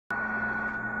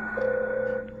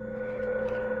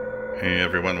Hey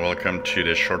everyone, welcome to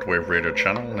the Shortwave radio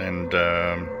channel, and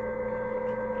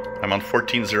I'm on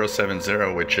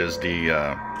 14070, which is the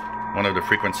one of the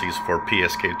frequencies for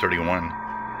PSK31.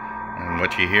 And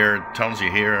what you hear, tones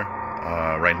you hear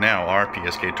right now are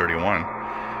PSK31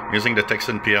 using the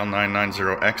Tecsun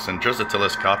PL-990x and just a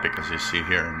telescopic, as you see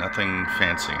here. Nothing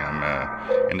fancy.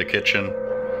 I'm in the kitchen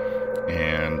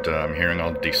and I'm hearing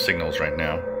all these signals right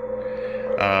now.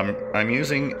 I'm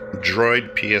using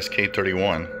Droid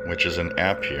PSK31, which is an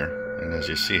app here, and as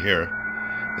you see here,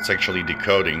 it's actually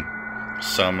decoding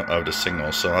some of the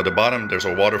signals. So at the bottom there's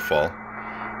a waterfall,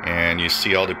 and you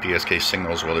see all the PSK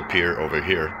signals will appear over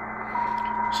here.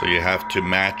 So you have to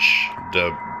match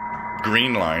the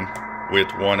green line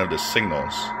with one of the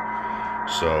signals.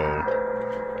 So,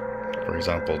 for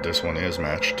example, this one is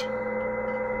matched.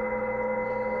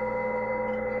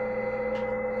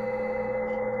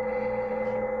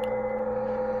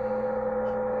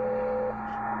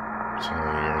 So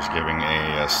here's giving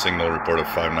a signal report of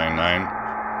 599.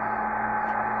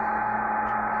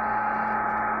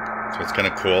 So it's kind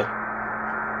of cool.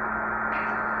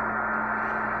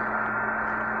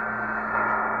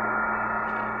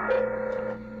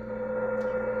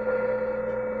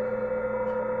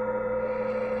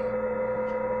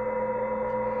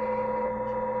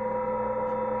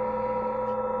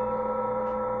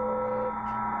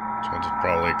 So it's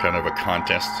probably kind of a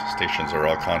contest. Stations are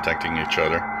all contacting each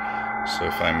other. So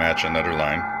if I match another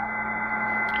line,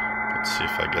 let's see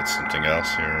if I get something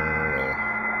else here.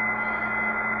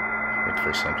 We'll look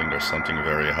for something. There's something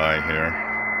very high here.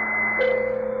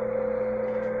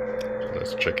 So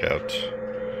let's check out.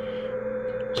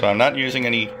 So I'm not using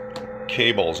any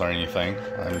cables or anything.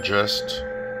 I'm just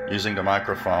using the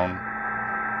microphone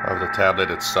of the tablet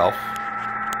itself.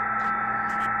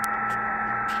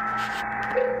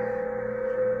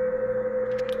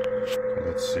 So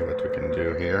let's see what we can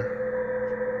do here.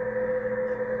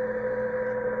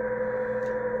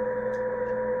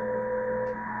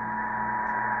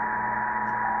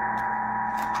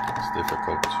 It's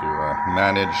difficult to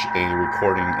manage a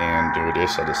recording and do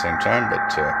this at the same time,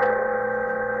 but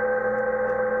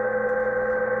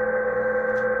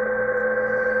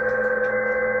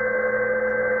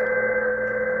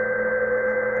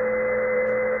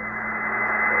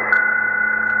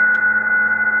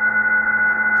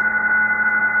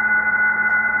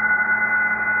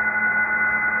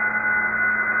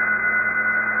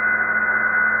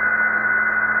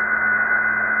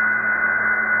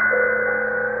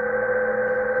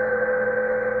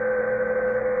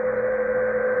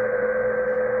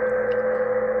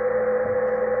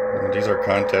these are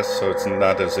contests, so it's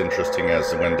not as interesting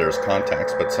as when there's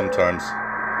contacts, but sometimes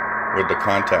with the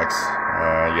contacts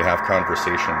you have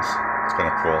conversations. It's kind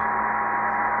of cool.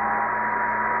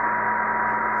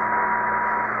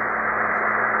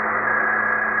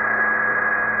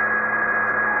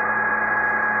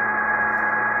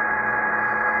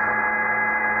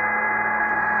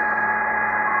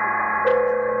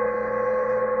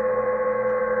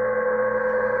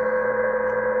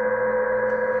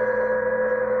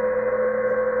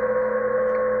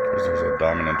 There's a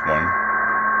dominant one.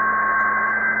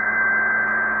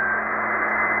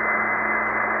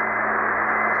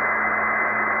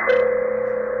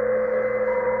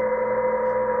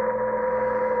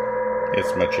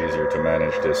 It's much easier to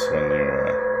manage this when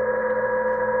you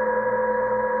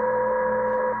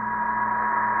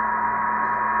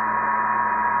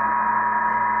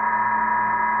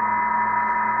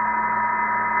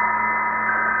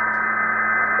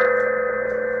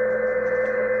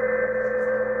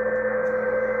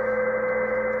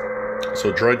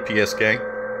So Droid PSK,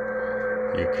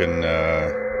 you can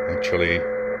actually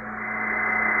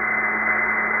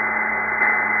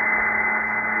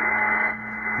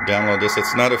download this.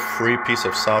 It's not a free piece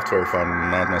of software if I'm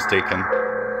not mistaken,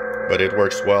 but it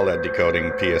works well at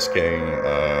decoding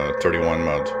PSK31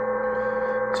 mode.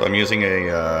 So I'm using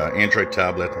a Android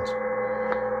tablet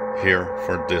here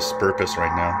for this purpose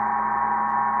right now.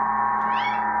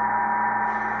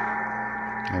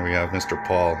 And we have Mr.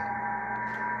 Paul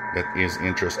that is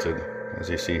interested, as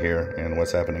you see here, in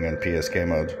what's happening in PSK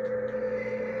mode.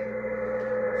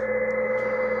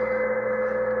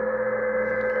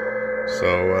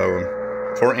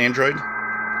 So for Android,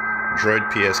 Droid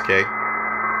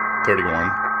PSK31,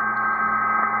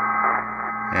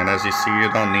 and as you see,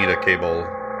 you don't need a cable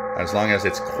as long as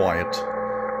it's quiet.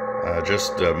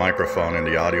 Just the microphone and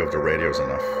the audio of the radio is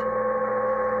enough.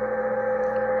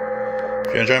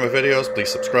 If you enjoy my videos, please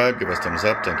subscribe, give us thumbs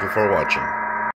up. Thank you for watching.